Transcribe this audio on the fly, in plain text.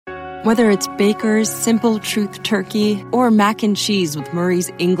Whether it's Baker's Simple Truth Turkey or mac and cheese with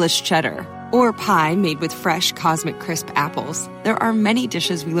Murray's English Cheddar or pie made with fresh Cosmic Crisp apples, there are many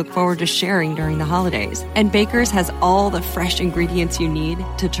dishes we look forward to sharing during the holidays. And Baker's has all the fresh ingredients you need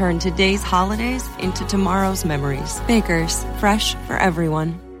to turn today's holidays into tomorrow's memories. Baker's, fresh for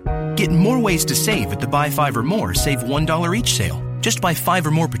everyone. Get more ways to save at the Buy 5 or More Save $1 each sale. Just buy 5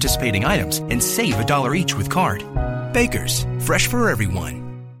 or more participating items and save $1 each with card. Baker's, fresh for everyone.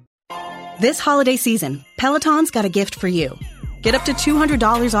 This holiday season, Peloton's got a gift for you. Get up to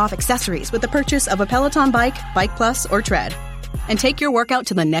 $200 off accessories with the purchase of a Peloton bike, Bike Plus, or Tread. And take your workout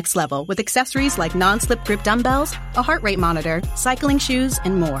to the next level with accessories like non-slip grip dumbbells, a heart rate monitor, cycling shoes,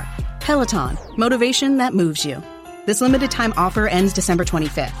 and more. Peloton, motivation that moves you. This limited time offer ends December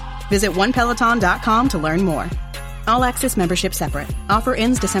 25th. Visit onepeloton.com to learn more. All access membership separate. Offer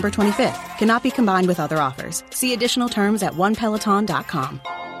ends December 25th. Cannot be combined with other offers. See additional terms at onepeloton.com.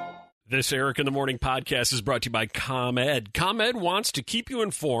 This Eric in the Morning podcast is brought to you by ComEd. ComEd wants to keep you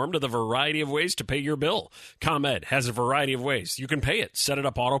informed of the variety of ways to pay your bill. ComEd has a variety of ways. You can pay it. Set it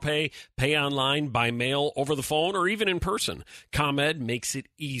up auto pay, pay online, by mail, over the phone, or even in person. ComEd makes it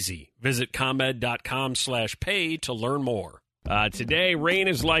easy. Visit ComEd.com/pay to learn more. Today, rain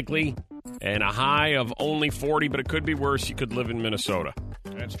is likely and a high of only 40, but it could be worse. You could live in Minnesota.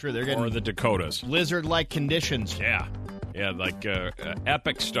 That's true. They're getting or the Dakotas. Blizzard-like conditions. Yeah. Yeah, like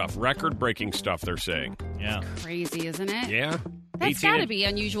epic stuff, record-breaking stuff, they're saying. Yeah. Crazy, isn't it? Yeah. That's got to be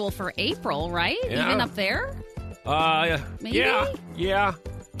unusual for April, right? Yeah. Even up there? Maybe? Yeah.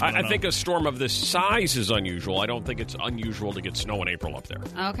 I think a storm of this size is unusual. I don't think it's unusual to get snow in April up there.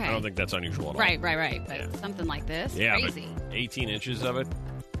 Okay. I don't think that's unusual at all. Right. But something like this? Yeah, crazy. But 18 inches of it?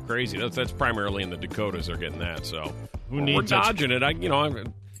 Crazy. That's primarily in the Dakotas they're getting that, so. We're dodging it.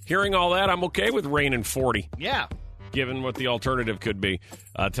 I'm hearing all that, I'm okay with rain and 40. Yeah. Given what the alternative could be.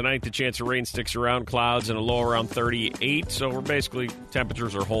 Tonight, the chance of rain sticks around, clouds, and a low around 38. So we're basically,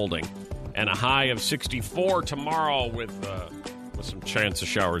 temperatures are holding. And a high of 64 tomorrow with some chance of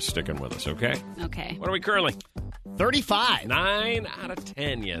showers sticking with us, okay? Okay. What are we currently? 35. 9 out of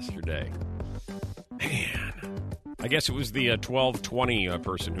 10 yesterday. Man. I guess it was the 12:20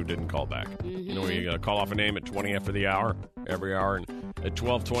 person who didn't call back. Mm-hmm. You know, you call off a name at 20 after the hour, every hour, and at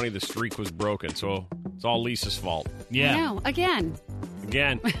 12:20 the streak was broken. So it's all Lisa's fault. Yeah. No, again.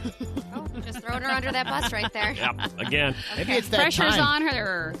 Just throwing her under that bus right there. Yep, again. Maybe it's that Pressure's time. on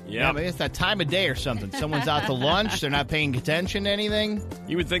her. Yeah, maybe it's that time of day or something. Someone's out to lunch. They're not paying attention to anything.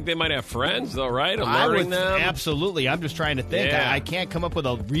 You would think they might have friends, though, right? Alerting them. Absolutely. I'm just trying to think. Yeah. I can't come up with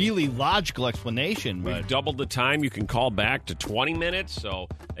a really logical explanation. We've doubled the time you can call back to 20 minutes, so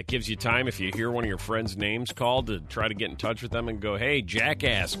that gives you time if you hear one of your friends' names called to try to get in touch with them and go, hey,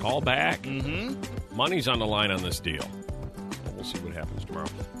 jackass, call back. Mm-hmm. Money's on the line on this deal. We'll see what happens tomorrow.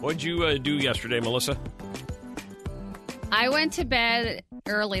 What did you do yesterday, Melissa? I went to bed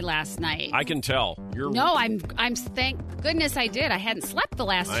early last night. I can tell. I'm thank goodness I did. I hadn't slept the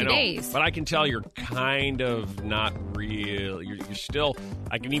last 2 days. But I can tell you're kind of not real. You're still,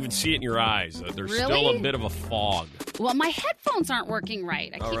 I can even see it in your eyes. There's still a bit of a fog. Well, my headphones aren't working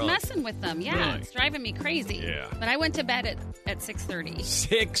right. I keep really? messing with them. Yeah, Really? It's driving me crazy. Yeah. But I went to bed at 6:30.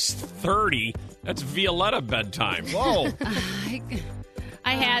 6:30? That's Violetta bedtime. Whoa.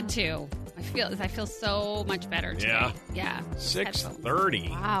 I had to. I feel so much better today. Yeah.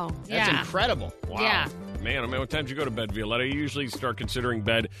 6:30. Wow. That's Yeah. incredible. Wow. Yeah. Man, what time do you go to bed, Violetta? You usually start considering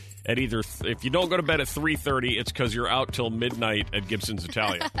bed at either, if you don't go to bed at 3:30, it's because you're out till midnight at Gibson's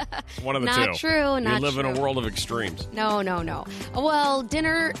Italia. One of the two. Not true. You live in a world of extremes. No. Well,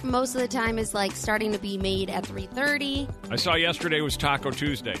 dinner most of the time is like starting to be made at 3:30. I saw yesterday was Taco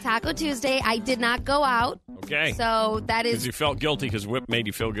Tuesday. Taco Tuesday. I did not go out. Okay. So that Because is. you felt guilty because Whip made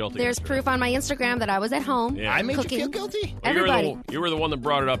you feel guilty. There's yesterday. proof on my Instagram that I was at home. Yeah. I made cooking. you feel guilty? Everybody. You were the one that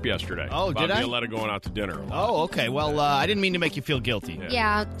brought it up yesterday. Oh, about did I? Violetta going out to dinner. Oh, okay. Well, I didn't mean to make you feel guilty.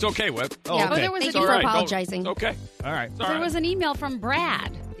 Yeah. It's okay, Whip. Oh, Yeah, okay. there was Thank a- you All for right. apologizing. Okay. All right. All There right. was an email from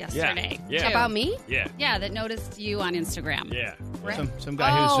Brad yesterday. Yeah. About me? Yeah. Yeah, that noticed you on Instagram. Yeah. Some guy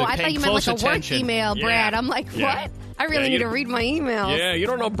who's Oh, I paying thought you meant close like a attention. work email, Yeah. Brad. I'm like, Yeah. what? I really Yeah, need you- to read my emails. Yeah, you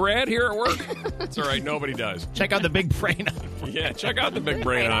don't know Brad here at work? It's all right. Nobody does. Check out the big brain. Yeah, check out the big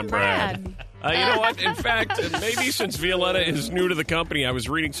brain on Brad. Brad. You know what? In fact, maybe since Violetta is new to the company, I was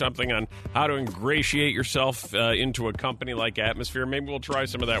reading something on how to ingratiate yourself into a company-like atmosphere. Maybe we'll try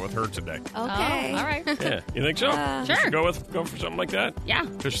some of that with her today. Okay. Oh, all right. Yeah, you think so? Sure. Should go for something like that? Yeah.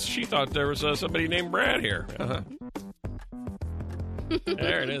 Because she thought there was somebody named Brad here. Uh-huh.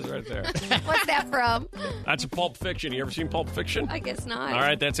 There it is right there. What's that from? That's a Pulp Fiction. You ever seen Pulp Fiction? I guess not. All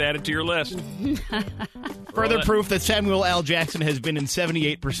right, that's added to your list. Further proof that Samuel L. Jackson has been in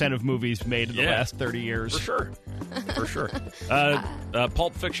 78% of movies made in the last 30 years. For sure.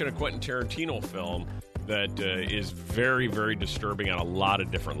 Pulp Fiction, a Quentin Tarantino film that is very, very disturbing on a lot of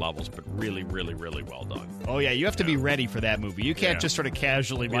different levels, but really, really, really well done. Oh, yeah, you have to be ready for that movie. You can't just sort of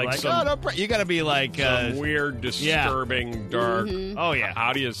casually be like some, oh, no, you got to be like... some weird, disturbing, dark... Oh, yeah.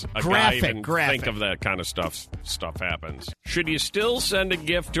 How do you... guy even think of that kind of stuff happens? Should you still send a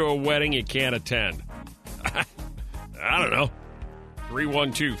gift to a wedding you can't attend? I don't know.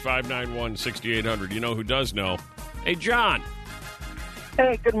 312-591-6800. You know who does know. Hey, John.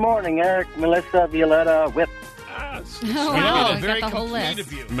 Hey, good morning, Eric, Melissa, Violetta, Whip. Wow, got the whole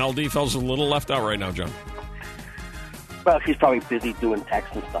list. Mel D feels a little left out right now, John. Well, she's probably busy doing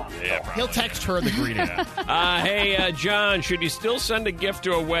text and stuff. Yeah, He'll text her the greeting. Hey, John, should you still send a gift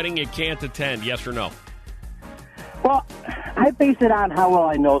to a wedding you can't attend, yes or no? Well, I base it on how well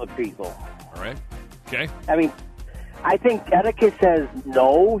I know the people. All right. Okay. I mean, I think etiquette says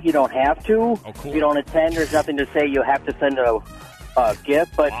no, you don't have to. Oh, cool. If you don't attend, there's nothing to say you have to send a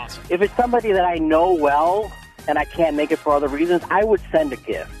gift. But if it's somebody that I know well and I can't make it for other reasons, I would send a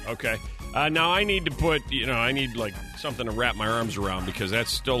gift. Okay. Now I need to put, I need like something to wrap my arms around because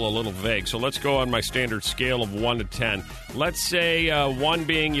that's still a little vague. So let's go on my standard scale of 1 to 10. Let's say 1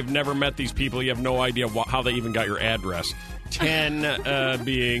 being you've never met these people, you have no idea how they even got your address. 10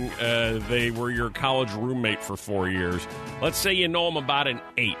 being they were your college roommate for 4 years. Let's say you know them about an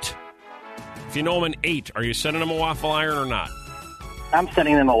 8. If you know them an 8, are you sending them a waffle iron or not? I'm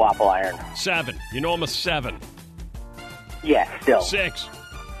sending them a waffle iron. 7. You know them a 7. Yeah, still. 6.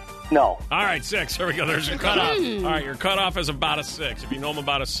 No. All right, 6. There we go. There's your cutoff. All right, your cutoff is about a 6. If you know them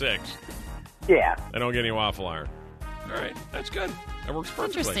about a 6. Yeah. They don't get any waffle iron. All right, that's good. That works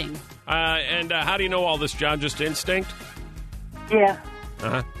perfectly. Interesting. And how do you know all this, John? Just instinct? Yeah.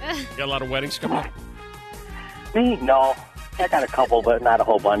 Uh-huh. Got a lot of weddings coming up? Me? No. I got a couple, but not a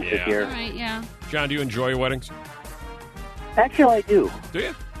whole bunch this year. All right, yeah. John, do you enjoy weddings? Actually, I do. Do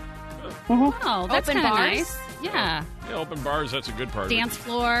you? Oh, that's Open kind of bars? nice. Yeah. Yeah, open bars, that's a good part Dance of it.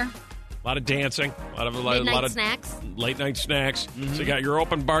 floor. A lot of dancing. A lot Midnight of snacks. Late night snacks. So you got your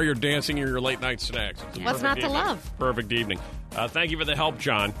open bar, your dancing, and your late night snacks. It's a What's perfect not to evening. love? Perfect evening. Thank you for the help,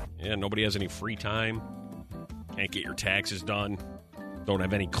 John. Yeah, nobody has any free time. Can't get your taxes done. Don't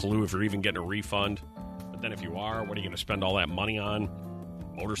have any clue if you're even getting a refund. But then if you are, what are you going to spend all that money on?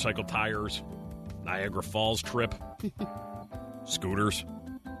 Motorcycle tires, Niagara Falls trip, scooters,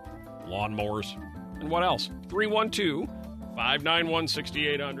 lawnmowers, and what else?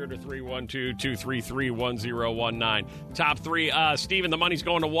 312-591-6800 or 312-233-1019. Top 3. Steven, the money's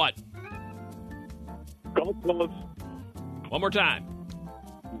going to what? Golf clubs. One more time.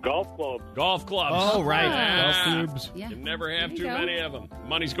 Golf clubs. Golf clubs. Oh, right. Ah. Golf clubs. Yeah. You never have There too you go. many of them.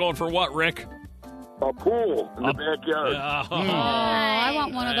 Money's going for what, Rick? A pool in the backyard. Oh, I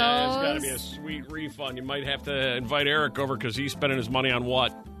want one of It's got to those. be a sweet refund. You might have to invite Eric over because he's spending his money on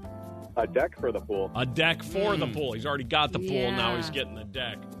what? A deck for the pool. A deck for the pool. He's already got the pool. Yeah. Now he's getting the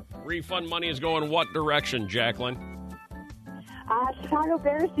deck. Refund money is going what direction, Jacqueline? Chicago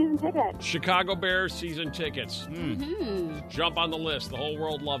Bears season tickets. Chicago Bears season tickets. Mm-hmm. Jump on the list. The whole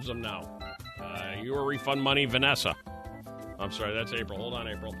world loves them now. Your refund money, Vanessa. I'm sorry, that's April. Hold on,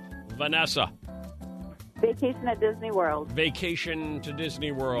 April. Vanessa. Vacation at Disney World. Vacation to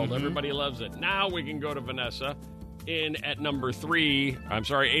Disney World. Everybody loves it. Now we can go to Vanessa in at number 3. I'm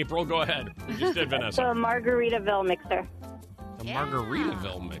sorry, April, go ahead. We just did Vanessa. The Margaritaville mixer. The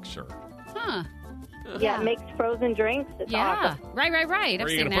Margaritaville mixer. Huh. Yeah, mixed frozen drinks. It's Yeah. awesome. Right. Where I've are you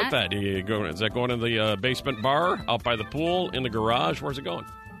seen going to put that? Is that going in the basement bar, out by the pool, in the garage? Where's it going?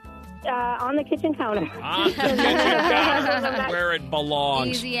 On the kitchen counter. On the kitchen counter, where it belongs.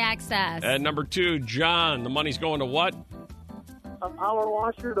 Easy access. At number 2, John, the money's going to what? A power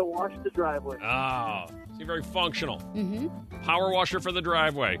washer to wash the driveway. Oh, see, very functional. Mm-hmm. Power washer for the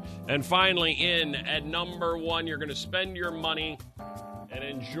driveway. And finally, in at number 1, you're going to spend your money and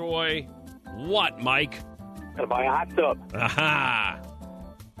enjoy what, Mike? Gonna buy a hot tub. Aha!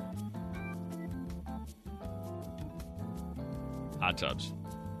 Hot tubs.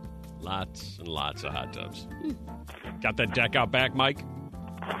 Lots and lots of hot tubs. Got that deck out back, Mike?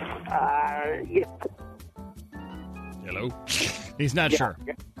 Yeah. Hello? He's not sure.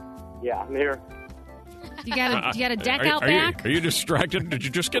 Yeah, I'm here. You got a deck out are back? Are you distracted? Did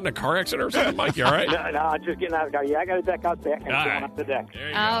you just get in a car accident or something, Mike? You all right? No, I'm just getting out of the car. Yeah, I got a deck out back. I'm All going right. off the deck. There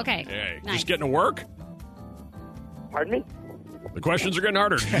you Oh, go. okay. Hey, Nice. Just getting to work? Pardon me? The questions are getting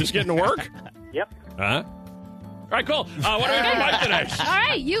harder. You just getting to work? Yep. Huh? All right, cool. What are we doing, Mike, today? All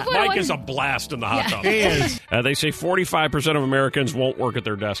right, you go. Mike is a blast in the hot tub. He is. They say 45% of Americans won't work at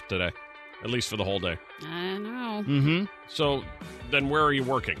their desk today, at least for the whole day. Mm-hmm. So then where are you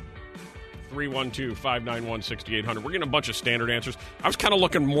working? 312-591-6800. We're getting a bunch of standard answers. I was kind of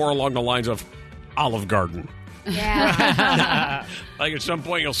looking more along the lines of Olive Garden. Yeah. Like at some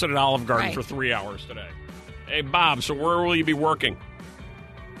point you'll sit at Olive Garden Right. for 3 hours today. Hey, Bob, so where will you be working?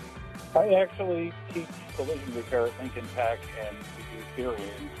 I actually teach collision repair at Lincoln Tech, and we do theory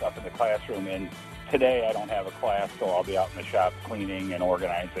and stuff in the classroom. And today I don't have a class, so I'll be out in the shop cleaning and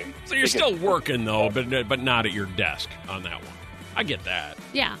organizing. So you're still working, though, but not at your desk on that one. I get that.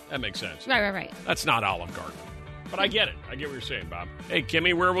 Yeah. That makes sense. Right. That's not Olive Garden. But I get it. I get what you're saying, Bob. Hey,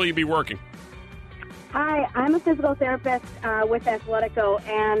 Kimmy, where will you be working? Hi, I'm a physical therapist with Athletico,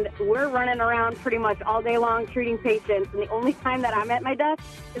 and we're running around pretty much all day long treating patients. And the only time that I'm at my desk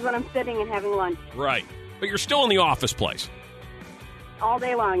is when I'm sitting and having lunch. Right. But you're still in the office place. All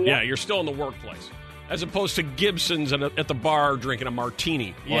day long, Yeah, you're still in the workplace. As opposed to Gibson's at the bar drinking a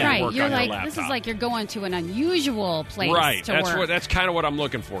martini while you Right. work You're on like, your laptop. this is like you're going to an unusual place Right. to That's work. that's kind of what I'm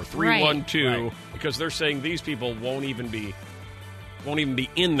looking for. 312, Right. because they're saying these people won't even be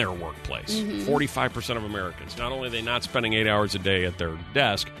in their workplace. Mm-hmm. 45% of Americans. Not only are they not spending 8 hours a day at their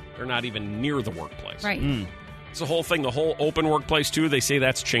desk, they're not even near the workplace. Right. It's the whole thing, the whole open workplace too. They say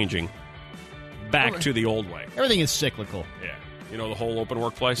that's changing back to the old way. Everything is cyclical. Yeah. You know, the whole open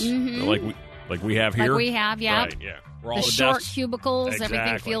workplace Mhm. like we have here. Like we have, yeah. Right, yeah. Where all The the short desks- cubicles, everything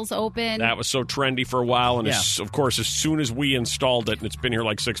Exactly. feels open. That was so trendy for a while, and Yeah. of course, as soon as we installed it, and it's been here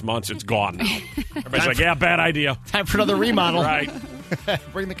like 6 months, it's gone now. Everybody's like, yeah, bad idea. Time for another remodel. Right.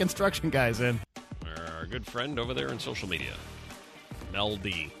 Bring the construction guys in. Our good friend over there in social media, Mel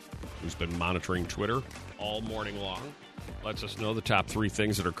D, who's been monitoring Twitter all morning long, lets us know the top 3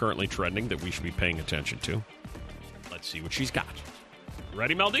 things that are currently trending that we should be paying attention to. Let's see what she's got.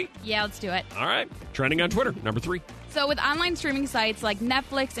 Ready, Mel D? Yeah, let's do it. All right. Trending on Twitter, number 3. So, with online streaming sites like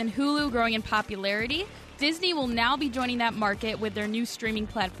Netflix and Hulu growing in popularity, Disney will now be joining that market with their new streaming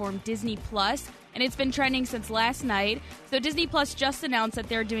platform, Disney Plus, and it's been trending since last night. So, Disney Plus just announced that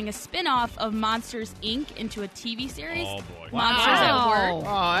they're doing a spin-off of Monsters, Inc. into a TV series. Oh, boy. Monsters at Work. Oh,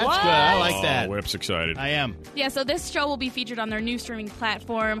 that's good. I like that. Whip's excited. I am. Yeah, so this show will be featured on their new streaming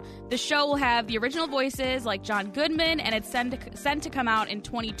platform. The show will have the original voices like John Goodman, and it's sent to come out in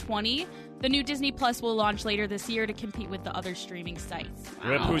 2020. The new Disney Plus will launch later this year to compete with the other streaming sites.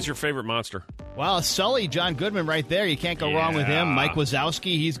 Whip, who's your favorite monster? Well, Sully, John Goodman right there. You can't go wrong with him. Yeah. Mike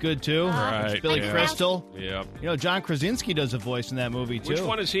Wazowski, he's good too. Right, Billy yeah. Crystal. Yep. You know, John Krasinski does a voice in that movie too. Which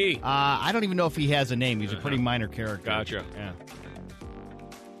one is he? I don't even know if he has a name. He's a pretty minor character. Gotcha. Yeah.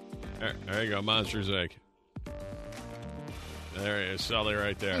 There you go, Monsters Inc. There he is, Sully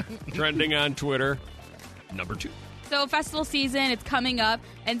right there. Trending on Twitter, number 2. So festival season, it's coming up,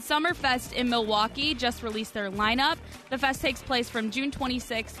 and Summerfest in Milwaukee just released their lineup. The fest takes place from June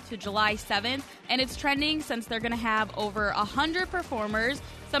 26th to July 7th, and it's trending since they're going to have over 100 performers.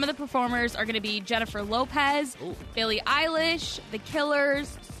 Some of the performers are going to be Jennifer Lopez, Billie Eilish, The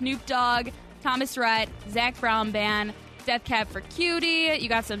Killers, Snoop Dogg, Thomas Rhett, Zac Brown Band, Death Cab for Cutie. You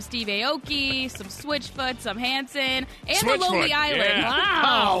got some Steve Aoki, some Switchfoot, some Hanson, and the Lonely Island. yeah.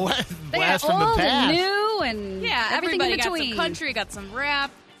 Wow. Oh, They blast got from the old past. and new and Yeah, everything everybody in got between. some country, got some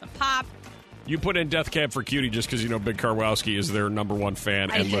rap, some pop. You put in Death Cab for Cutie just because you know Big Karwowski is their number 1 fan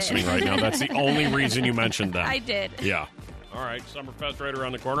I and did. listening right now. That's the only reason you mentioned that. I did. Yeah. All right, Summerfest right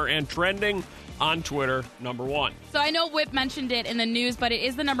around the corner and trending on Twitter, number 1. So I know Whip mentioned it in the news, but it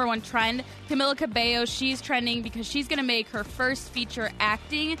is the number 1 trend. Camila Cabello, she's trending because she's going to make her first feature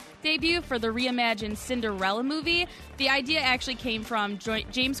acting debut for the reimagined Cinderella movie. The idea actually came from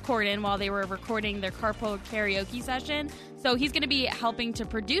James Corden while they were recording their carpool karaoke session. So he's going to be helping to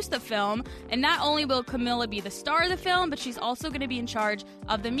produce the film. And not only will Camila be the star of the film, but she's also going to be in charge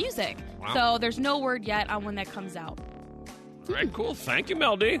of the music. Wow. So there's no word yet on when that comes out. All right, cool. Thank you,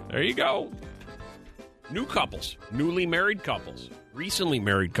 Mel D. There you go. New couples, newly married couples, recently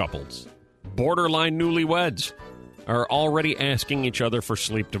married couples, borderline newlyweds are already asking each other for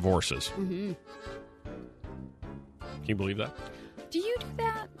sleep divorces. Mm-hmm. Can you believe that? Do you do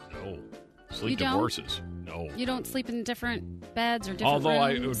that? No. Sleep You don't? divorces. No. You don't sleep in different beds or different Although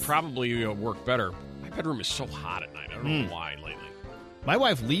it rooms? would probably work better. My bedroom is so hot at night. I don't know why lately. My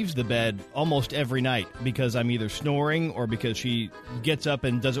wife leaves the bed almost every night because I'm either snoring or because she gets up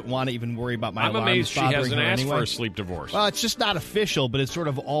and doesn't want to even worry about my I'm alarms amazed she bothering hasn't her asked anyway. for a sleep divorce. Well, it's just not official, but it's sort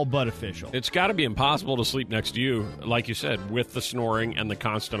of all but official. It's got to be impossible to sleep next to you, like you said, with the snoring and the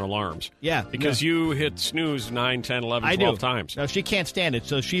constant alarms. Yeah. Because you hit snooze 9, 10, 11, I 12 do. times. No, she can't stand it,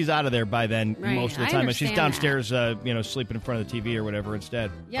 so she's out of there by then Right, most of the I time. And she's understand downstairs, sleeping in front of the TV or whatever instead.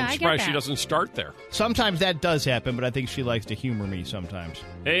 Yeah, I'm I surprised get she that. doesn't start there. Sometimes that does happen, but I think she likes to humor me sometimes.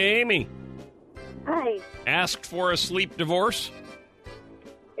 Hey, Amy. Hi. Asked for a sleep divorce?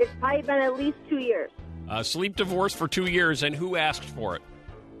 It's probably been at least 2 years. Sleep divorce for 2 years, and who asked for it?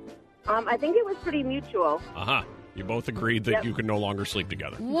 I think it was pretty mutual. Uh-huh. You both agreed that you could no longer sleep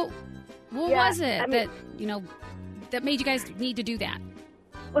together. What Yeah, was it I mean- that made you guys need to do that?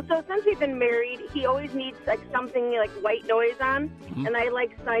 Well, so since we've been married, he always needs like something like white noise on, and I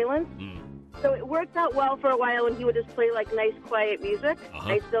like silence. So it worked out well for a while when he would just play like nice, quiet music.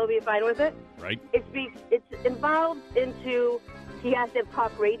 I'd still be fine with it. Right. It's involved into he has to have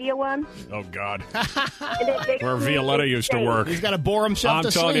talk radio on. Oh, God. And it makes Where me Violetta used to insane. work. He's got to bore himself I'm to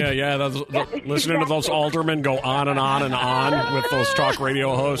telling sleep. you, listening to those aldermen go on and on and on with those talk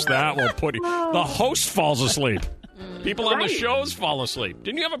radio hosts, that will put you... The host falls asleep. People on the shows fall asleep.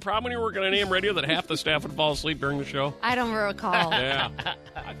 Didn't you have a problem when you were working on AM radio that half the staff would fall asleep during the show? I don't recall. Yeah.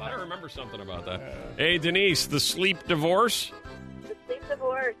 I thought I remember something about that. Hey, Denise, the sleep divorce? The sleep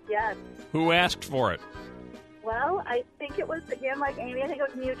divorce, yes. Who asked for it? Well, I think it was, again, like Amy, I think it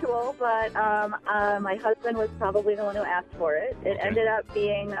was mutual, but my husband was probably the one who asked for it. It ended up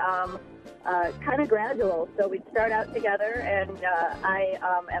being kind of gradual. So we'd start out together, and I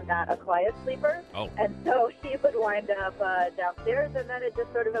am not a quiet sleeper. Oh. And so he would wind up downstairs, and then it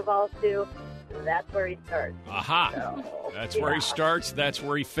just sort of evolved to that's where he starts. Aha. So, That's where he starts. That's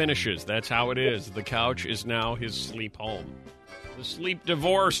where he finishes. That's how it is. The couch is now his sleep home. The sleep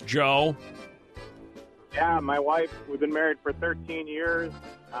divorce, Joe. Yeah, my wife, we've been married for 13 years.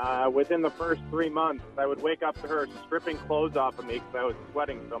 Within the first 3 months, I would wake up to her stripping clothes off of me because I was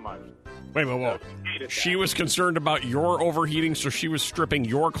sweating so much. Wait. She was concerned about your overheating, so she was stripping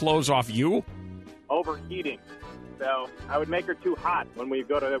your clothes off you? Overheating. So I would make her too hot when we'd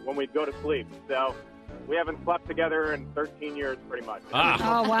go to sleep. So we haven't slept together in 13 years, pretty much.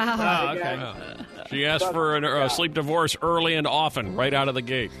 Oh, wow. Okay. She asked for a sleep divorce early and often, right out of the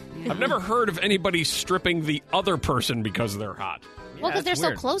gate. I've never heard of anybody stripping the other person because they're hot. Well, because they're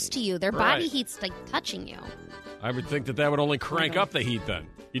weird. so close to you. Their Right. body heat's like touching you. I would think that would only crank up the heat then.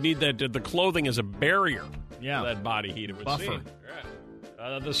 You need that the clothing as a barrier for that body heat. It would Buffer. seem.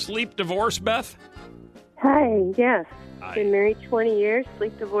 Yeah. The sleep divorce, Beth? Hi, yes. Hi. Been married 20 years,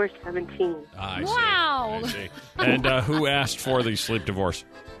 sleep divorce 17. I see. Wow. I see. And who asked for the sleep divorce?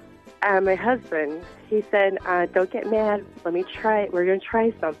 My husband, he said, don't get mad. Let me try it. We're going to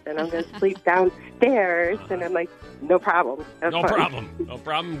try something. I'm going to sleep downstairs. And I'm like, no problem. That's No fine. problem. No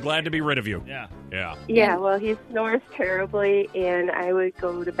problem. Glad to be rid of you. Yeah. Yeah. Yeah, well, he snores terribly, and I would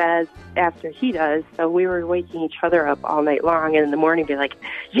go to bed after he does. So we were waking each other up all night long, and in the morning be like,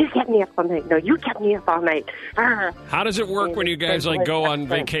 you kept me up all night. No, you kept me up all night. Arr. How does it work And when you it's guys been like go like on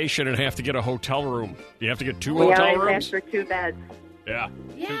that. vacation and have to get a hotel room? Do you have to get two We hotel always rooms? ask for 2 beds. Yeah.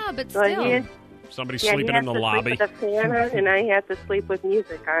 Yeah, but So still. Somebody he sleeping has in the to lobby. sleep with a fan on, and I have to sleep with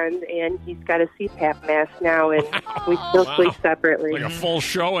music on, and he's got a CPAP mask now, and we still Wow. sleep separately. Like a full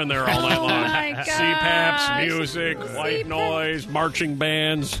show in there all night Oh, long. my gosh. CPAPs, music, white noise, marching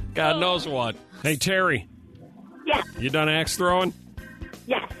bands, God knows what. Hey, Terry. Yeah. You done axe throwing?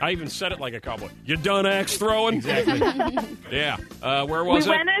 Yes. I even said it like a cowboy. You done axe throwing? Exactly. Yeah. Where was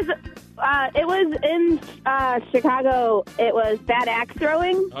we it? went it was in Chicago. It was Bad Axe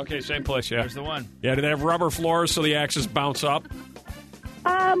Throwing. Okay, same place, yeah. There's the one. Yeah, do they have rubber floors so the axes bounce up?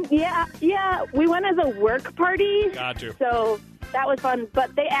 Yeah. We went as a work party. Got to. So that was fun.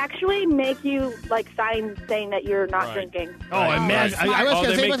 But they actually make you like signs saying that you're not Right. drinking. Oh, imagine. I was Oh, going to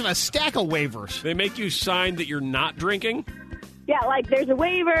they say, make- must have a stack of waivers. They make you sign that you're not drinking? Yeah, like there's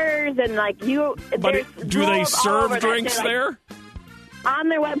waivers and like you. But there's do they rules all serve over that drinks say, like, there? On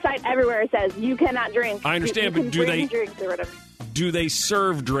their website, everywhere it says you cannot drink. I understand, you but can do bring they- drinks or whatever? Do they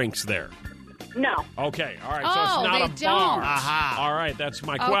serve drinks there? No. Okay, all right. So Oh, it's not they a bar. don't. Aha. All right, that's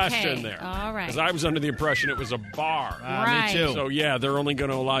my Okay, question there. all right. Because I was under the impression it was a bar. Right. Me too. So, yeah, they're only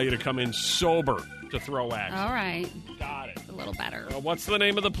going to allow you to come in sober to throw axes. All right. Got it. A little better. What's the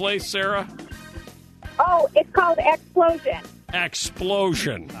name of the place, Sarah? Oh, it's called Explosion.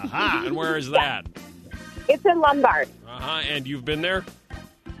 Explosion. Aha. And where is that? It's in Lombard. Uh-huh. And you've been there?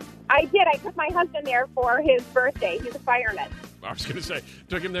 I did. I took my husband there for his birthday. He's a fireman. I was going to say,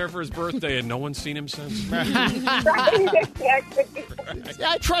 took him there for his birthday, and no one's seen him since. I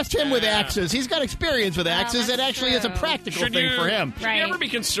trust him with axes. He's got experience with axes. It actually is a practical thing for him. Should you ever be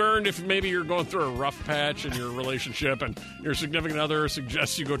concerned if maybe you're going through a rough patch in your relationship and your significant other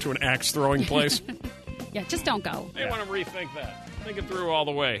suggests you go to an axe throwing place? Yeah, just don't go. I want to rethink that. Think it through all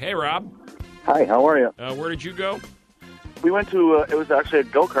the way. Hey, Rob. Hi, how are you? Where did you go? We went to, it was actually a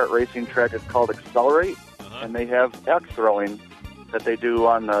go-kart racing track. It's called Accelerate, and they have axe throwing that they do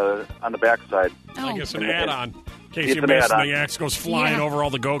on the backside. I guess an add-on. case you an missed, add-on. the axe goes flying Yeah. over all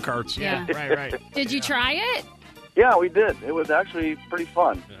the go-karts. Yeah. Right. Did you try it? Yeah, we did. It was actually pretty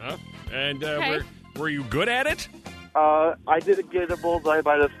fun. Yeah. And Okay. were you good at it? I did get a bullseye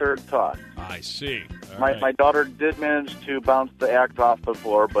by the third toss. I see. All My right. daughter did manage to bounce the axe off the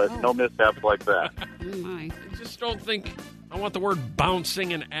floor, but no mishaps like that. Oh, my. I just don't think I want the word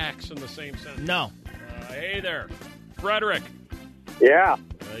bouncing and axe in the same sentence. No. Hey there, Frederick. Yeah,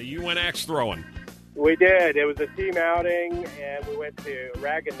 You went axe throwing. we did. It was a team outing, and we went to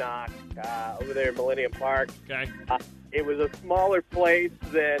Ragnarok over there in Millennium Park. Okay. It was a smaller place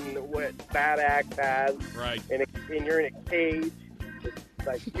than what Bad Axe has. Right. And you're in a cage. It's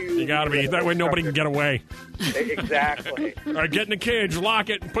like huge. You got to be. That way nobody can get away. Exactly. All right, get in the cage, lock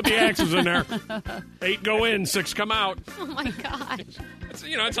it, and put the axes in there. 8 go in, 6 come out. Oh, my gosh.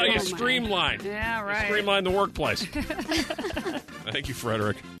 That's how you streamline. Yeah, right. Streamline the workplace. Thank you,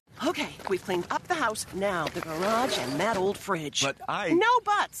 Frederick. Okay, we've cleaned up the house, now the garage and that old fridge. But No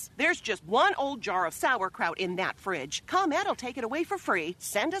buts! There's just one old jar of sauerkraut in that fridge. ComEd will take it away for free,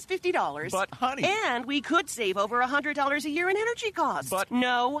 send us $50. But, honey... And we could save over $100 a year in energy costs. But...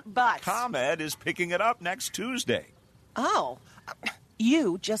 No buts. ComEd is picking it up next Tuesday. Oh.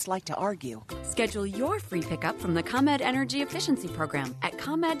 You just like to argue. Schedule your free pickup from the ComEd Energy Efficiency Program at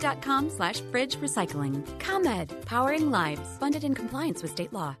ComEd.com/fridge recycling. ComEd, powering lives, funded in compliance with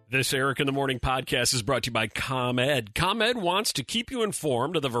state law. This Eric in the Morning podcast is brought to you by ComEd. ComEd wants to keep you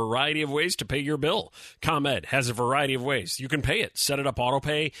informed of the variety of ways to pay your bill. ComEd has a variety of ways. You can pay it. Set it up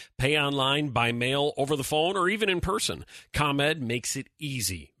auto-pay, pay online, by mail, over the phone, or even in person. ComEd makes it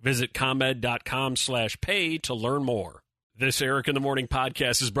easy. Visit ComEd.com/pay to learn more. This Eric in the Morning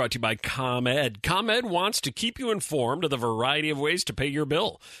podcast is brought to you by ComEd. ComEd wants to keep you informed of the variety of ways to pay your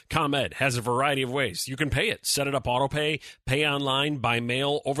bill. ComEd has a variety of ways. You can pay it. Set it up auto-pay, pay online, by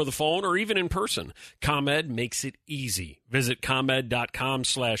mail, over the phone, or even in person. ComEd makes it easy. Visit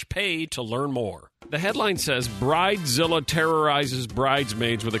ComEd.com/pay to learn more. The headline says, Bridezilla terrorizes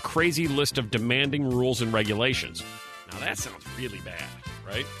bridesmaids with a crazy list of demanding rules and regulations. Now that sounds really bad,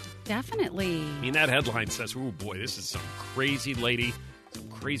 right? Definitely. I mean, that headline says, oh, boy, this is some crazy lady, some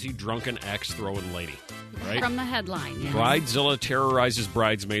crazy drunken axe-throwing lady, right? From the headline, yeah. Bridezilla terrorizes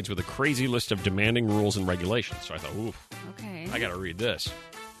bridesmaids with a crazy list of demanding rules and regulations. So I thought, ooh, okay, I got to read this.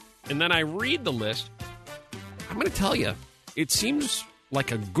 And then I read the list. I'm going to tell you, it seems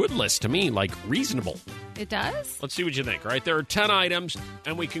like a good list to me, like reasonable. It does? Let's see what you think, all right? There are 10 items,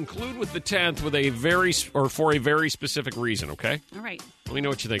 and we conclude with the 10th with for a very specific reason, okay? All right. Let me know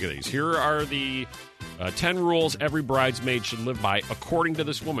what you think of these. Here are the 10 rules every bridesmaid should live by, according to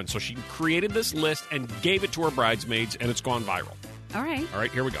this woman. So she created this list and gave it to her bridesmaids, and it's gone viral. All right. All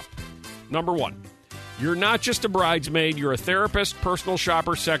right, here we go. Number 1, you're not just a bridesmaid, you're a therapist, personal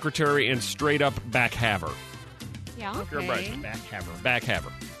shopper, secretary, and straight-up backhaver. Yeah, okay. You're a bridesmaid.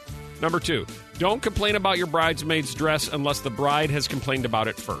 Backhaver. Number 2, don't complain about your bridesmaid's dress unless the bride has complained about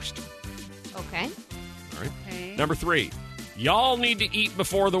it first. Okay. All right. Okay. Number 3, y'all need to eat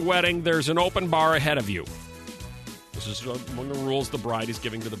before the wedding. There's an open bar ahead of you. This is one of the rules the bride is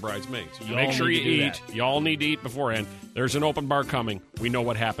giving to the bridesmaids. Y'all Make sure need you to do eat. that. Y'all need to eat beforehand. There's an open bar coming. We know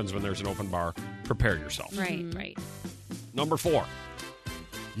what happens when there's an open bar. Prepare yourself. Right, right. Number 4,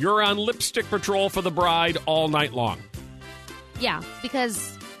 you're on lipstick patrol for the bride all night long. Yeah,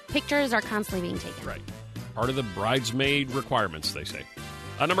 because pictures are constantly being taken. Right. Part of the bridesmaid requirements, they say.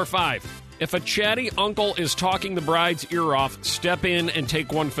 Number 5, if a chatty uncle is talking the bride's ear off, step in and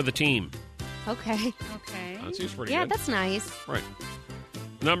take one for the team. Okay. Okay. That seems pretty Yeah, good. that's nice. Right.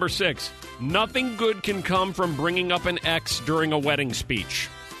 Number 6, nothing good can come from bringing up an ex during a wedding speech.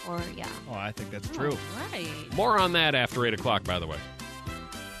 Or, yeah. Oh, I think that's true. Right. More on that after 8 o'clock, by the way.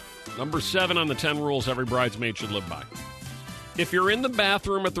 Number 7 on the 10 rules every bridesmaid should live by. If you're in the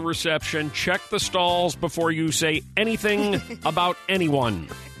bathroom at the reception, check the stalls before you say anything about anyone.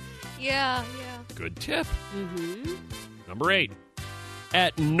 Yeah, Good tip. Mm-hmm. Number 8,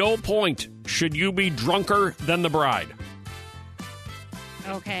 at no point should you be drunker than the bride.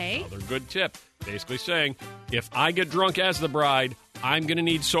 Okay. Another good tip. Basically saying, if I get drunk as the bride, I'm going to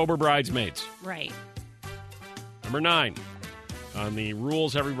need sober bridesmaids. Right. Number 9, on the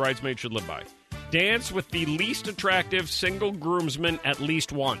rules every bridesmaid should live by. Dance with the least attractive single groomsman at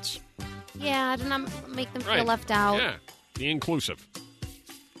least once. Yeah, to not make them feel Right. left out. Yeah, be inclusive.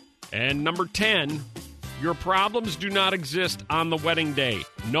 And number 10, your problems do not exist on the wedding day.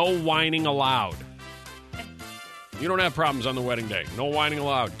 No whining allowed. You don't have problems on the wedding day. No whining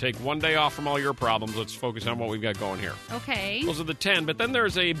allowed. Take one day off from all your problems. Let's focus on what we've got going here. Okay. Those are the 10, but then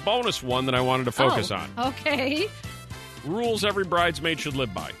there's a bonus one that I wanted to focus on. Okay. Rules every bridesmaid should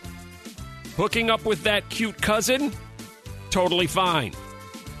live by. Hooking up with that cute cousin, totally fine.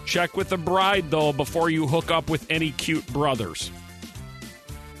 Check with the bride, though, before you hook up with any cute brothers.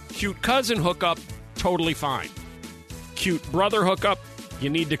 Cute cousin hookup, totally fine. Cute brother hookup, you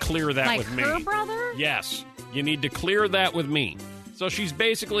need to clear that with me. Like her brother? Yes, you need to clear that with me. So she's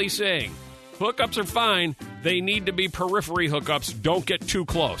basically saying, hookups are fine. They need to be periphery hookups. Don't get too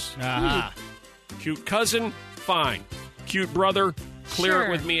close. Uh-huh. Cute cousin, fine. Cute brother, clear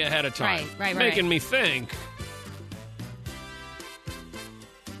it with me ahead of time. Right. Making me think.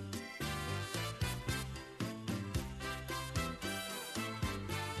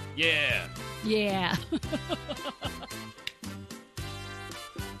 Yeah. Yeah.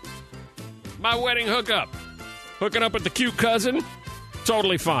 My wedding hookup. Hooking up with the cute cousin,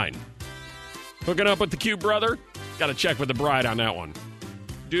 totally fine. Hooking up with the cute brother, got to check with the bride on that one.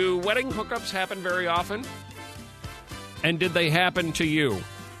 Do wedding hookups happen very often? And did they happen to you?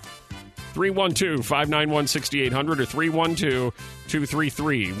 312-591-6800 or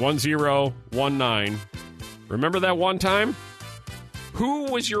 312-233-1019. Remember that one time? Who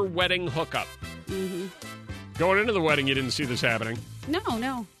was your wedding hookup? Mm-hmm. Going into the wedding, you didn't see this happening.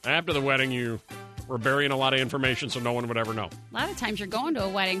 No. After the wedding, you were burying a lot of information so no one would ever know. A lot of times you're going to a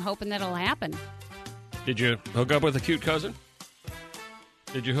wedding hoping that it'll happen. Did you hook up with a cute cousin?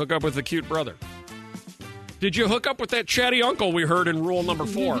 Did you hook up with a cute brother? Did you hook up with that chatty uncle we heard in rule number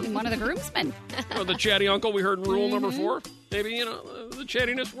 4? One of the groomsmen. Oh, the chatty uncle we heard in rule number 4? Maybe, the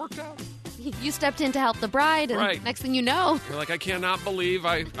chattiness worked out. You stepped in to help the bride, and next thing you know. You're like, I cannot believe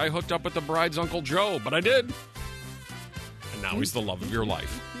I hooked up with the bride's Uncle Joe, but I did. And now he's the love of your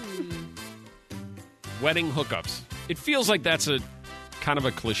life. Wedding hookups. It feels like that's a kind of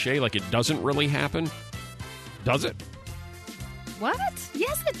a cliche, like it doesn't really happen. Does it? What?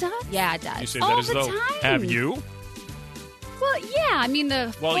 Yes, it does. Yeah, it does. You say All that as the though, time. have you? Well, yeah. I mean,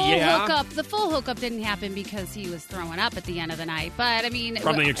 the yeah. full hookup didn't happen because he was throwing up at the end of the night. But I mean,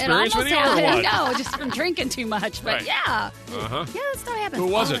 From the it experience with almost you, or happened. what? No, just from drinking too much. But Right. yeah, Uh-huh. yeah, that stuff happens Who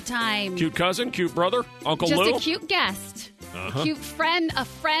was all it? the time. Cute cousin, cute brother, Uncle Just Lou? a cute guest. Uh-huh. Cute friend, a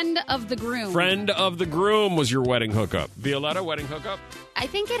friend of the groom. Friend of the groom was your wedding hookup. Violetta, wedding hookup? I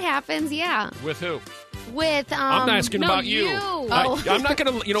think it happens, yeah. With who? With, I'm asking about you. Oh. I'm not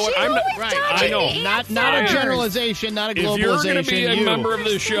going to, you know what? She I'm not, always I know. dodging the Not a answers. generalization, not a globalization. If you're going to be a you. member of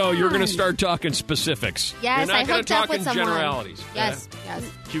the show, you're going to start talking specifics. Yes, you're not I going hooked to up talk with in someone. generalities. Yes, yes.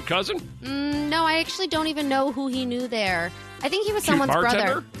 Cute cousin? No, I actually don't even know who he knew there. I think he was Cute someone's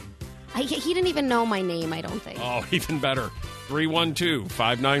bartender? brother. He didn't even know my name, I don't think. Oh, even better.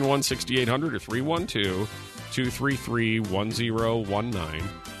 312-591-6800 or 312-233-1019.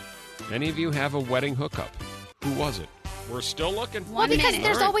 Any of you have a wedding hookup? Who was it? We're still looking. Well, because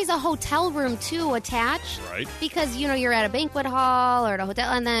there's All right. always a hotel room, too, attached. Right. Because, you're at a banquet hall or at a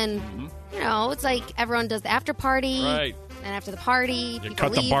hotel, and then, it's like everyone does the after party. Right. And after the party, You people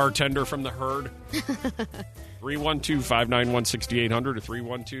cut the leave. bartender from the herd. 312-591-6800 or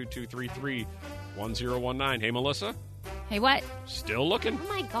 312-233-1019. Hey, Melissa? Hey, what? Still looking? Oh,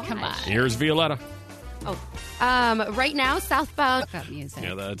 my God. Come on. Here's Violetta. Oh. Right now, southbound. Music.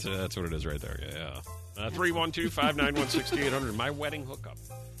 Yeah, that's what it is right there. Yeah. 312-591-6800. My wedding hookup.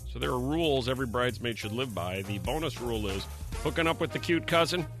 So there are rules every bridesmaid should live by. The bonus rule is hooking up with the cute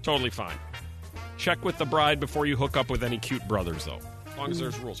cousin, totally fine. Check with the bride before you hook up with any cute brothers, though. As long as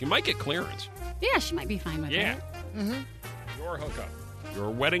there's rules. You might get clearance. Yeah, she might be fine with Yeah. that. Mm-hmm. Your hookup.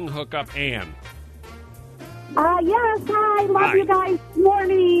 Your wedding hookup, Anne. Yes, hi, love you guys.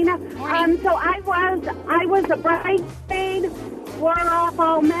 Morning. So I was a bridesmaid. We're off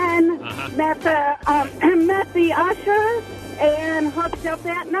all men. Met the usher and hooked up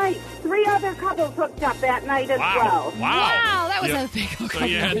that night. 3 other couples hooked up that night as well. Wow, that was Yeah. a big hookup. So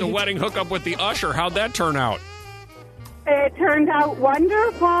you had the wedding hookup with the usher. How'd that turn out? It turned out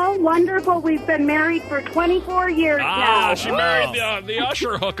wonderful, wonderful. We've been married for 24 years now. She married the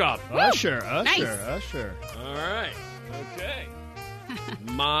usher hookup. Usher. All right. Okay.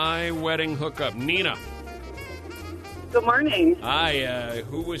 My wedding hookup. Nina. Good morning. Hi.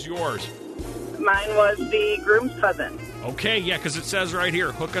 Who was yours? Mine was the groom's cousin. Okay, yeah, because it says right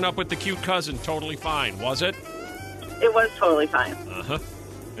here, hooking up with the cute cousin, totally fine. Was it? It was totally fine. Uh-huh.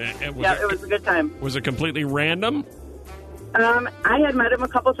 And It was a good time. Was it completely random? I had met him a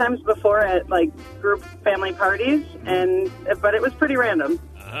couple times before at group family parties, but it was pretty random.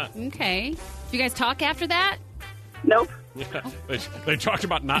 Uh-huh. Okay. Did you guys talk after that? Nope. Yeah, they talked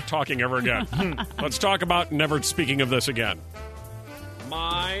about not talking ever again. Let's talk about never speaking of this again.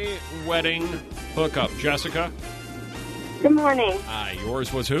 My wedding hookup. Jessica? Good morning. Hi.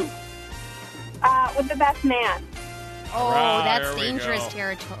 Yours was who? With the best man. Oh, Right, that's there we dangerous go.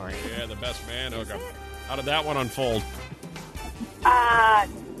 territory. Yeah, the best man hookup. How did that one unfold?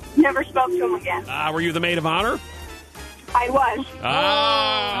 Never spoke to him again. Were you the maid of honor? I was.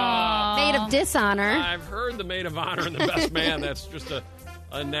 Maid of dishonor. I've heard the maid of honor and the best man. That's just a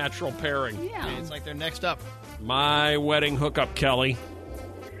natural pairing. Yeah. It's like they're next up. My wedding hookup, Kelly.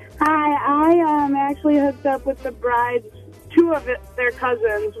 Hi, I actually hooked up with the brides. Two of their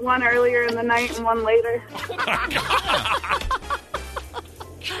cousins, one earlier in the night and one later.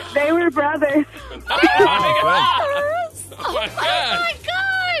 They were brothers. Oh, my God.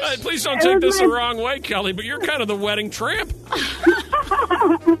 gosh! Please don't take this the wrong way, Kelly, but you're kind of the wedding tramp. No,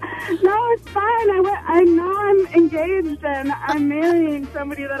 it's fine. I know I'm engaged and I'm marrying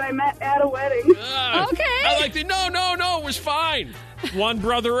somebody that I met at a wedding. Okay. I like to, no, it was fine. One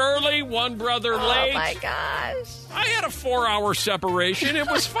brother early, one brother late. Oh, my gosh. I had a 4-hour separation. It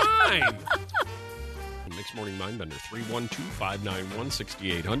was fine. Next Morning Mindbender,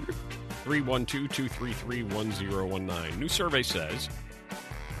 312-591-6800, 312-233-1019. New survey says,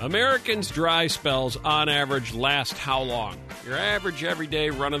 Americans' dry spells on average last how long? Your average, everyday,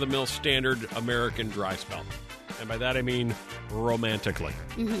 run-of-the-mill, standard American dry spell. And by that I mean romantically.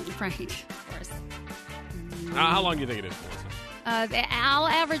 Right, of course. How long do you think it is, Melissa? I'll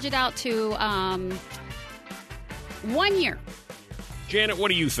average it out to 1 year. Janet, what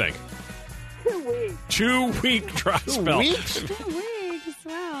do you think? 2 weeks. 2-week dry spell. weeks? 2 weeks,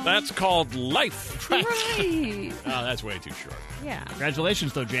 wow. That's called life. Right. Oh, that's way too short. Yeah.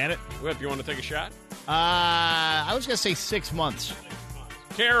 Congratulations, though, Janet. Whip, you want to take a shot? I was going to say 6 months.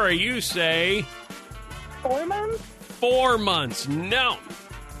 Kara, you say 4 months? 4 months. No.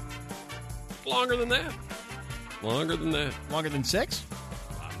 Longer than that. Longer than that. Longer than 6?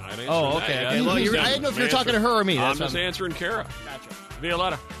 I'm not answering Oh, that okay. yet. Okay. Well, I didn't know if you were talking to her or me. I'm That's just what answering Kara. Gotcha.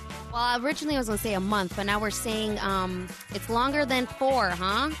 Violetta. Well, originally I was going to say a month, but now we're saying it's longer than 4,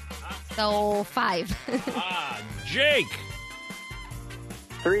 huh? So 5. Jake.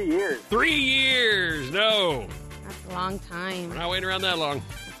 3 years. 3 years. No. That's a long time. We're not waiting around that long.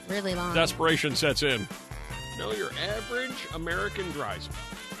 Really long. Desperation sets in. No, your average American dry spell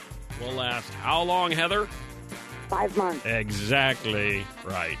will last how long, Heather? 5 months. Exactly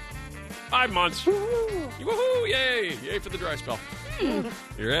right. 5 months. Woohoo! Yay! Yay for the dry spell.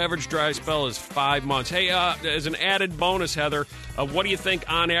 Your average dry spell is 5 months. Hey, as an added bonus, Heather, what do you think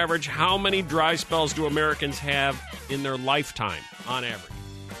on average? How many dry spells do Americans have in their lifetime on average?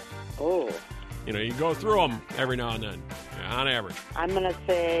 Oh. You know, you go through them every now and then. Yeah, on average. I'm going to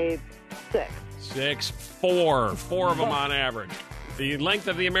say 6. 4 of them on average. The length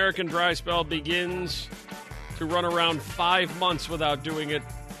of the American dry spell begins to run around 5 months without doing it.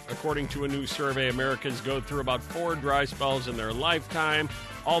 According to a new survey, Americans go through about 4 dry spells in their lifetime.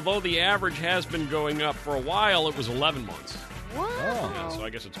 Although the average has been going up for a while, it was 11 months. Wow. Yeah, so I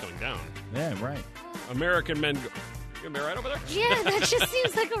guess it's going down. Yeah, right. American men go... You gonna be right over there? Yeah, that just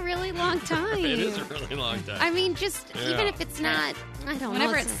seems like a really long time. It is a really long time. I mean, just even if it's not, I don't know.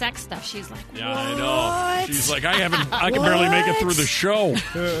 Whenever it's sex stuff, she's like, Yeah, I know. She's like, I can barely make it through the show.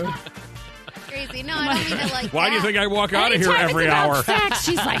 Crazy. No, I don't mean it like Why do you think I walk out of here Anytime every it's about hour? sex,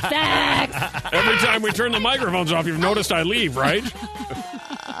 she's like, sex. Every time we turn the microphones off, you've noticed I leave, right?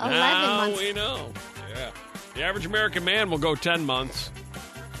 11 Now months. we know. Yeah. The average American man will go 10 months.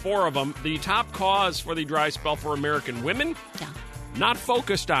 4 of them. The top cause for the dry spell for American women, not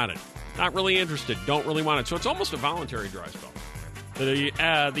focused on it. Not really interested. Don't really want it. So it's almost a voluntary dry spell.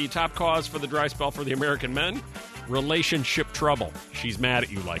 The top cause for the dry spell for the American men, relationship trouble. She's mad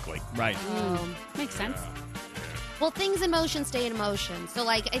at you, likely. Right. Makes sense. Well, things in motion stay in motion. So,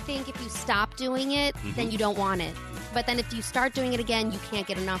 like, I think if you stop doing it, then you don't want it. But then if you start doing it again, you can't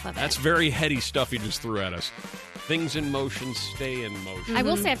get enough of it. That's very heady stuff you just threw at us. Things in motion stay in motion. I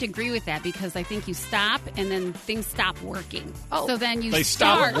will say I have to agree with that because I think you stop and then things stop working. Oh. So then you They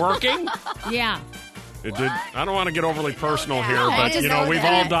start. stop working? Yeah. It did. I don't want to get overly personal here, I but just know we've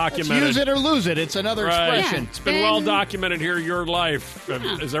that. all documented. Use it or lose it. It's another Right. expression. Yeah. It's been well documented here. Your life.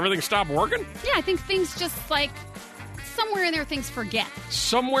 Has everything stopped working? Yeah, I think things just like somewhere in there things forget.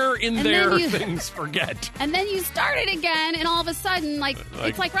 Somewhere in And there, then you- things forget. And then you start it again, and all of a sudden, like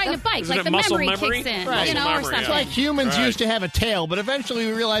it's like riding a bike. Isn't Like it the muscle memory memory? kicks in, Right. you know, Muscle or memory, something. It's like humans Right. used to have a tail, but eventually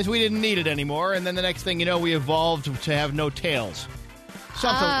we realized we didn't need it anymore, and then the next thing you know, we evolved to have no tails.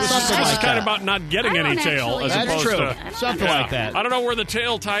 Something This like is that. kind of about not getting I any don't tail, actually- as That's opposed true. to Something like that. I don't know where the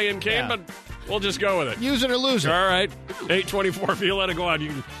tail tie-in came, but we'll just go with it. Use it or lose it. All right, 8:24. If you let it go on, you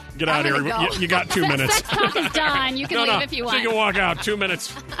can get out of here. gonna go. You got 2 minutes. Sex talk is done. You can No, leave no. if you So want. you can walk out. 2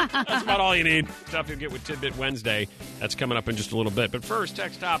 minutes. That's about all you need. Stuff you'll get with Tidbit Wednesday. That's coming up in just a little bit. But first,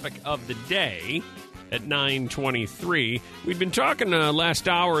 text topic of the day. at 9:23. We'd been talking last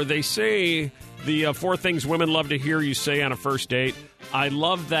hour. They say the 4 things women love to hear you say on a first date. I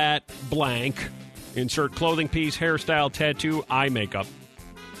love that blank. Insert clothing piece, hairstyle, tattoo, eye makeup.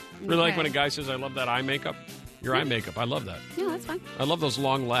 Really like when a guy says, I love that eye makeup. Your eye makeup. I love that. Yeah, that's fine. I love those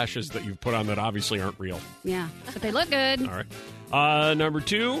long lashes that you've put on that obviously aren't real. Yeah, but they look good. All right. Number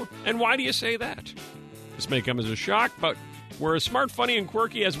 2, and why do you say that? This may come as a shock, but we're as smart, funny, and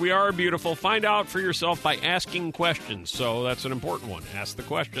quirky as we are beautiful. Find out for yourself by asking questions. So that's an important one. Ask the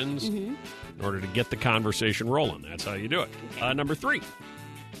questions in order to get the conversation rolling. That's how you do it. Number 3.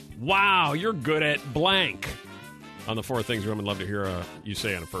 Wow, you're good at blank. On the 4 things women love to hear you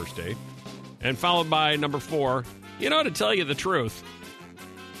say on a first date. And followed by number 4, to tell you the truth,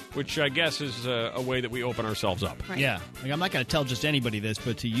 which I guess is a way that we open ourselves up. Right. Yeah. Like, I'm not going to tell just anybody this,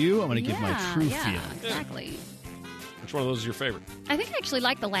 but to you, I'm going to give my true feeling. Exactly. Which one of those is your favorite? I think I actually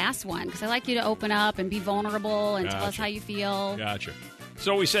like the last one because I like you to open up and be vulnerable and tell us Gotcha. how you feel. Gotcha.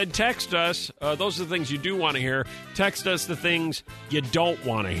 So we said text us. Those are the things you do want to hear. Text us the things you don't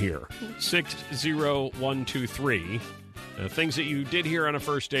want to hear. 60123. Things that you did hear on a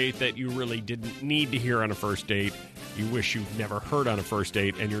first date that you really didn't need to hear on a first date. You wish you've never heard on a first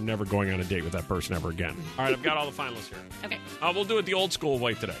date, and you're never going on a date with that person ever again. All right, I've got all the finalists here. Okay. We'll do it the old school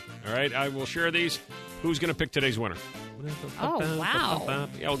way today. All right, I will share these. Who's going to pick today's winner? Oh, wow.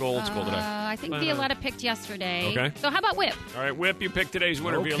 Yeah, we'll go old school today. I think Violetta picked yesterday. Okay. So how about Whip? All right, Whip, you pick today's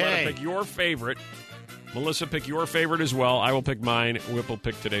winner. Okay. Violetta, pick your favorite. Melissa, pick your favorite as well. I will pick mine. Whip will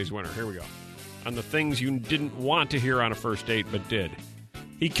pick today's winner. Here we go. On the things you didn't want to hear on a first date but did.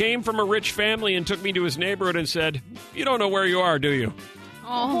 He came from a rich family and took me to his neighborhood and said, "You don't know where you are, do you?"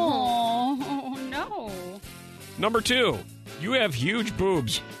 Oh, no. Number 2, you have huge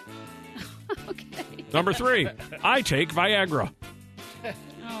boobs. Okay. Number 3, I take Viagra.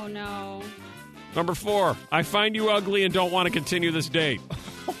 Oh, no. Number 4, I find you ugly and don't want to continue this date.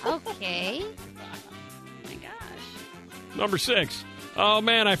 Okay. My gosh. Number 6, oh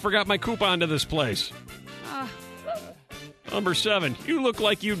man, I forgot my coupon to this place. Number 7, you look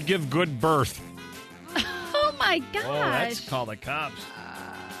like you'd give good birth. Oh, my gosh. Oh, that's call the cops.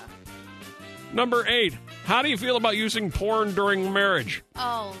 Number 8, how do you feel about using porn during marriage?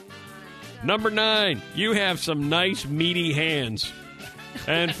 Oh. Number 9, you have some nice meaty hands.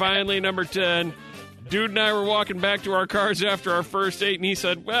 And finally, number 10, Dude and I were walking back to our cars after our first date, and he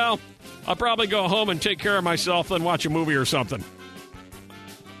said, well, I'll probably go home and take care of myself, then watch a movie or something.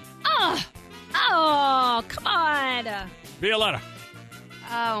 Oh, come on. Violetta.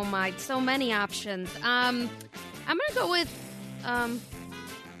 Oh, my. So many options. I'm going to go with, I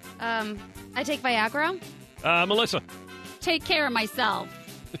take Viagra. Melissa. Take care of myself.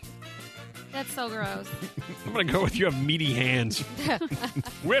 That's so gross. I'm going to go with you have meaty hands.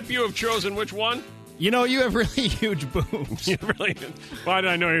 Whip, you have chosen which one? You have really huge boobs. Really? Why did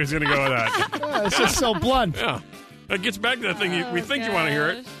I know he was going to go with that? It's just so blunt. Yeah. It gets back to that thing we think you want to hear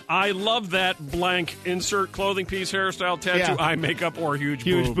it. I love that blank insert clothing piece, hairstyle, tattoo, eye makeup, or huge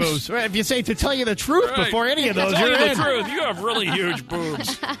boobs. Right, if you say to tell you the truth before any of those, Tell you're you in. the truth. You have really huge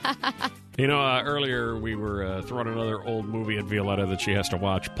boobs. Earlier we were throwing another old movie at Violetta that she has to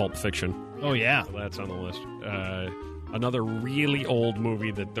watch, Pulp Fiction. Oh, yeah. So that's on the list. Another really old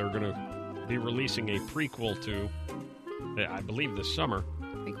movie that they're going to be releasing a prequel to, I believe this summer.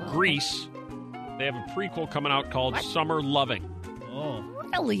 Grease. They have a prequel coming out called Summer Loving. Oh.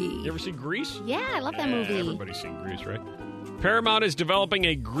 Really? You ever see Grease? Yeah, I love that movie. Everybody's seen Grease, right? Paramount is developing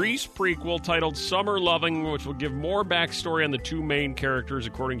a Grease prequel titled Summer Loving, which will give more backstory on the 2 main characters,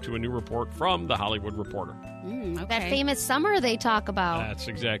 according to a new report from The Hollywood Reporter. Okay. That famous summer they talk about. That's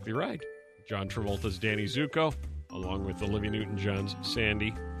exactly right. John Travolta's Danny Zuko, along with Olivia Newton-John's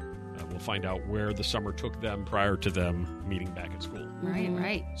Sandy. We'll find out where the summer took them prior to them meeting back at school.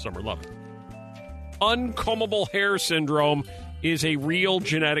 Right. Summer Loving. Uncombable hair syndrome is a real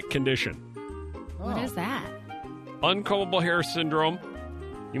genetic condition. What is that? Uncombable hair syndrome.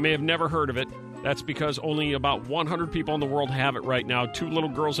 You may have never heard of it. That's because only about 100 people in the world have it right now. 2 little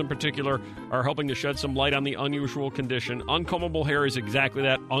girls in particular are helping to shed some light on the unusual condition. Uncombable hair is exactly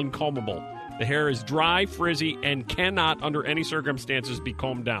that, uncombable. The hair is dry, frizzy, and cannot, under any circumstances, be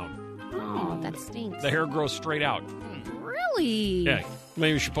combed down. Oh, that stinks. The hair grows straight out. Really? Yeah,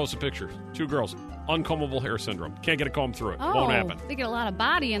 maybe we should post a picture. 2 girls. Uncombable hair syndrome. Can't get a comb through it. Won't happen. They get a lot of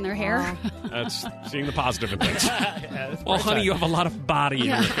body in their hair. That's seeing the positive in things. Yeah, well, honey, you have a lot of body in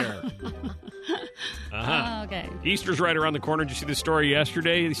your hair. Uh-huh. Okay. Easter's right around the corner. Did you see the story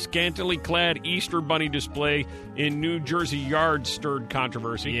yesterday? The scantily clad Easter bunny display in New Jersey yard stirred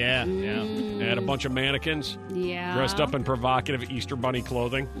controversy. Yeah. They had a bunch of mannequins Yeah. dressed up in provocative Easter bunny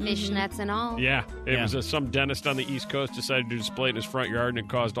clothing. Fishnets and all. Yeah, it was some dentist on the East Coast decided to display it in his front yard, and it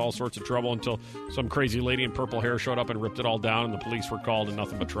caused all sorts of trouble until some crazy lady in purple hair showed up and ripped it all down, and the police were called, and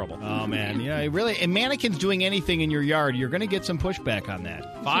nothing but trouble. Oh, man. Yeah, really. And mannequins doing anything in your yard, you're going to get some pushback on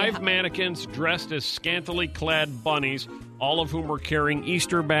that. 5 mannequins dressed as scantily clad bunnies, all of whom were carrying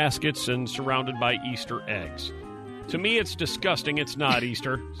Easter baskets and surrounded by Easter eggs. To me, it's disgusting. It's not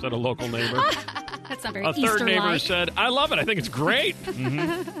Easter, said a local neighbor. That's not very A third neighbor Easter-like. said, I love it. I think it's great.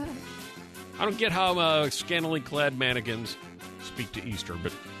 I don't get how scantily clad mannequins speak to Easter,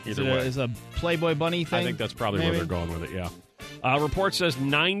 but either way. Is a Playboy bunny thing? I think that's probably maybe? where they're going with it, yeah. Report says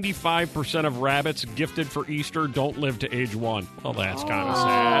 95% of rabbits gifted for Easter don't live to age 1. Well, that's kind of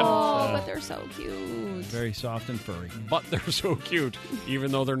sad. Oh, but they're so cute. Very soft and furry. But they're so cute,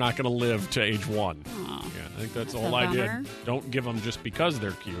 even though they're not going to live to age 1. Aw. Yeah, I think that's the That's whole a idea. bummer. Don't give them just because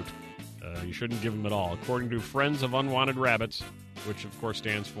they're cute. You shouldn't give them at all. According to Friends of Unwanted Rabbits, which of course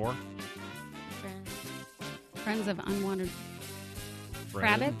stands for Friends of Unwanted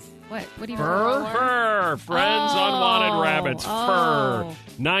Friend. Rabbits? What do you Fur. Friends Oh. Unwanted Rabbits. Oh.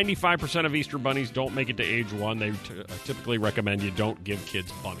 Fur. 95% of Easter bunnies don't make it to age 1. They typically recommend you don't give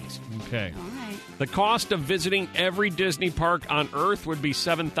kids bunnies. Okay. All right. The cost of visiting every Disney park on Earth would be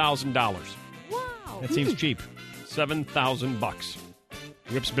 $7,000. Wow. That seems cheap. $7,000.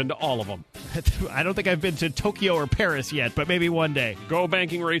 Whip's been to all of them. I don't think I've been to Tokyo or Paris yet, but maybe one day. Go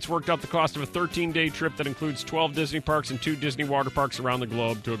Banking Rates worked out the cost of a 13-day trip that includes 12 Disney parks and 2 Disney water parks around the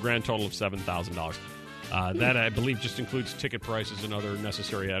globe to a grand total of $7,000. That, I believe, just includes ticket prices and other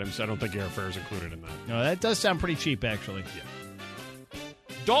necessary items. I don't think airfare is included in that. No, that does sound pretty cheap, actually.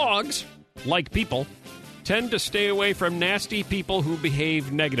 Dogs, like people, tend to stay away from nasty people who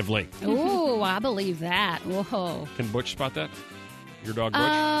behave negatively. Ooh, I believe that. Whoa. Can Butch spot that? Your dog,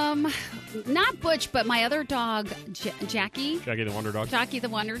 Butch? Not Butch, but my other dog, Jackie. Jackie the Wonder Dog? Jackie the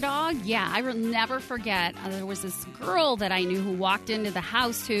Wonder Dog. Yeah, I will never forget. There was this girl that I knew who walked into the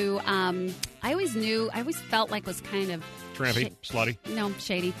house who I always felt like was kind of Trampy? Slutty? No,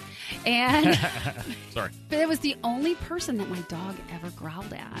 shady. And Sorry. but it was the only person that my dog ever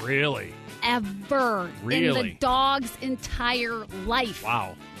growled at. Really? Ever. In Really? the dog's entire life.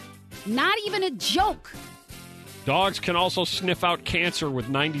 Wow. Not even a joke. Dogs can also sniff out cancer with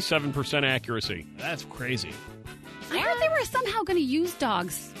 97% accuracy. That's crazy. I heard they were somehow going to use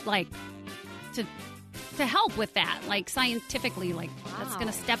dogs, like, to help with that, like, scientifically, like, that's going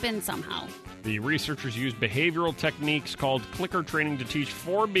to step in somehow. The researchers used behavioral techniques called clicker training to teach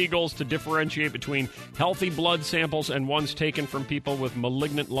 4 beagles to differentiate between healthy blood samples and ones taken from people with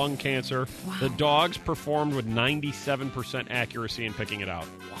malignant lung cancer. Wow. The dogs performed with 97% accuracy in picking it out.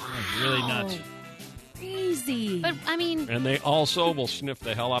 That's really nuts. Crazy. But, I mean, And they also will sniff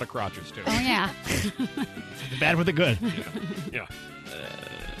the hell out of crotches, too. Oh, yeah. The bad with the good. Yeah.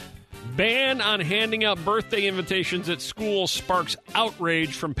 Ban on handing out birthday invitations at school sparks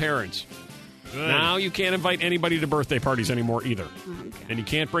outrage from parents. Good. Now you can't invite anybody to birthday parties anymore either. Okay. And you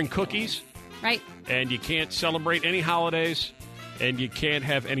can't bring cookies, Right, and you can't celebrate any holidays, and you can't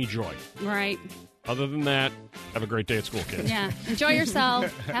have any joy. right. Other than that, have a great day at school, kids. Yeah. Enjoy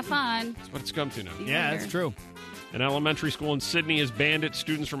yourself. Have fun. That's what it's come to now. Yeah, that's true. An elementary school in Sydney has banned its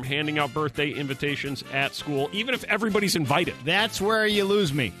students from handing out birthday invitations at school, even if everybody's invited. That's where you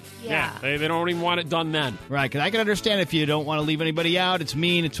lose me. yeah. They don't even want it done then. Right, because I can understand if you don't want to leave anybody out, it's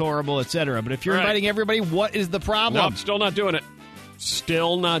mean, it's horrible, etc. But if you're Right. inviting everybody, what is the problem? Nope, still not doing it.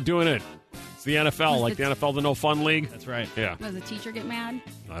 Still not doing it. It's the NFL, like the NFL, the No Fun League. That's right. Yeah, Does the teacher get mad?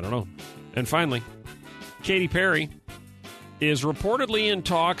 I don't know. And finally, Katy Perry is reportedly in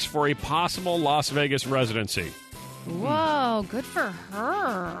talks for a possible Las Vegas residency. Whoa, good for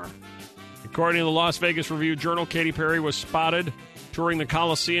her. According to the Las Vegas Review-Journal, Katy Perry was spotted touring the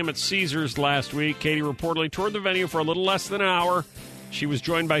Coliseum at Caesars last week. Katy reportedly toured the venue for a little less than an hour. She was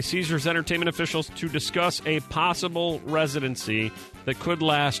joined by Caesars entertainment officials to discuss a possible residency that could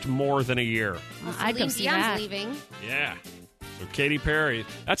last more than a year. I'd go Celine see Dion's that. leaving. Yeah. So Katy Perry,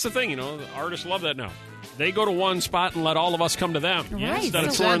 that's the thing, the artists love that now. They go to one spot and let all of us come to them Right, instead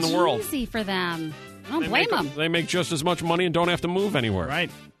of so touring the world. easy for them. I don't They blame make, them. They make just as much money and don't have to move anywhere. Right.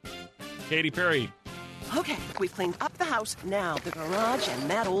 Katy Perry. Okay, we've cleaned up the house, now the garage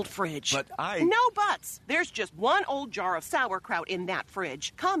and that old fridge. But No buts! There's just one old jar of sauerkraut in that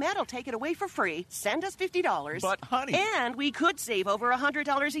fridge. ComEd will take it away for free. Send us $50. But, honey... And we could save over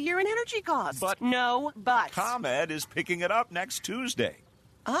 $100 a year in energy costs. But... No buts. ComEd is picking it up next Tuesday.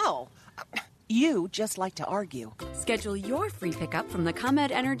 Oh. You just like to argue. Schedule your free pickup from the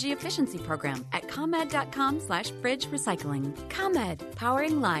ComEd Energy Efficiency Program at ComEd.com/fridge recycling. ComEd,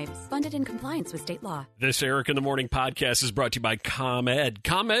 powering lives. Funded in compliance with state law. This Eric in the Morning podcast is brought to you by ComEd.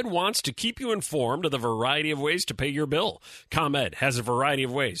 ComEd wants to keep you informed of the variety of ways to pay your bill. ComEd has a variety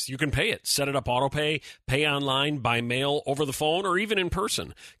of ways. You can pay it. Set it up auto pay, pay online, by mail, over the phone, or even in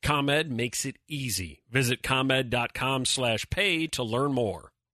person. ComEd makes it easy. Visit ComEd.com/pay to learn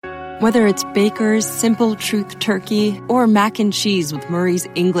more. Whether it's Baker's Simple Truth Turkey or mac and cheese with Murray's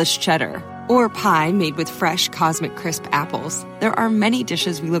English Cheddar or pie made with fresh Cosmic Crisp apples, there are many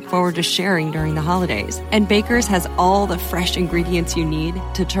dishes we look forward to sharing during the holidays. And Baker's has all the fresh ingredients you need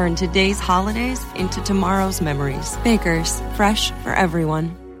to turn today's holidays into tomorrow's memories. Baker's, fresh for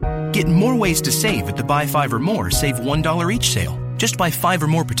everyone. Get more ways to save at the Buy 5 or More Save $1 each sale. Just buy 5 or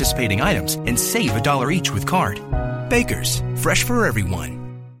more participating items and save $1 each with card. Baker's, fresh for everyone.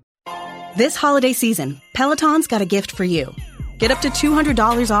 This holiday season, Peloton's got a gift for you. Get up to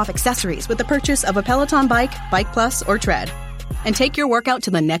 $200 off accessories with the purchase of a Peloton bike, Bike Plus, or Tread. And take your workout to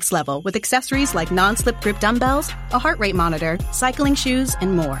the next level with accessories like non-slip grip dumbbells, a heart rate monitor, cycling shoes,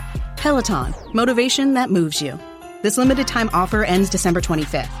 and more. Peloton, motivation that moves you. This limited time offer ends December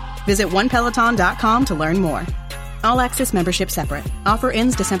 25th. Visit onepeloton.com to learn more. All access membership separate. Offer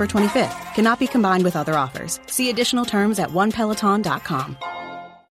ends December 25th. Cannot be combined with other offers. See additional terms at onepeloton.com.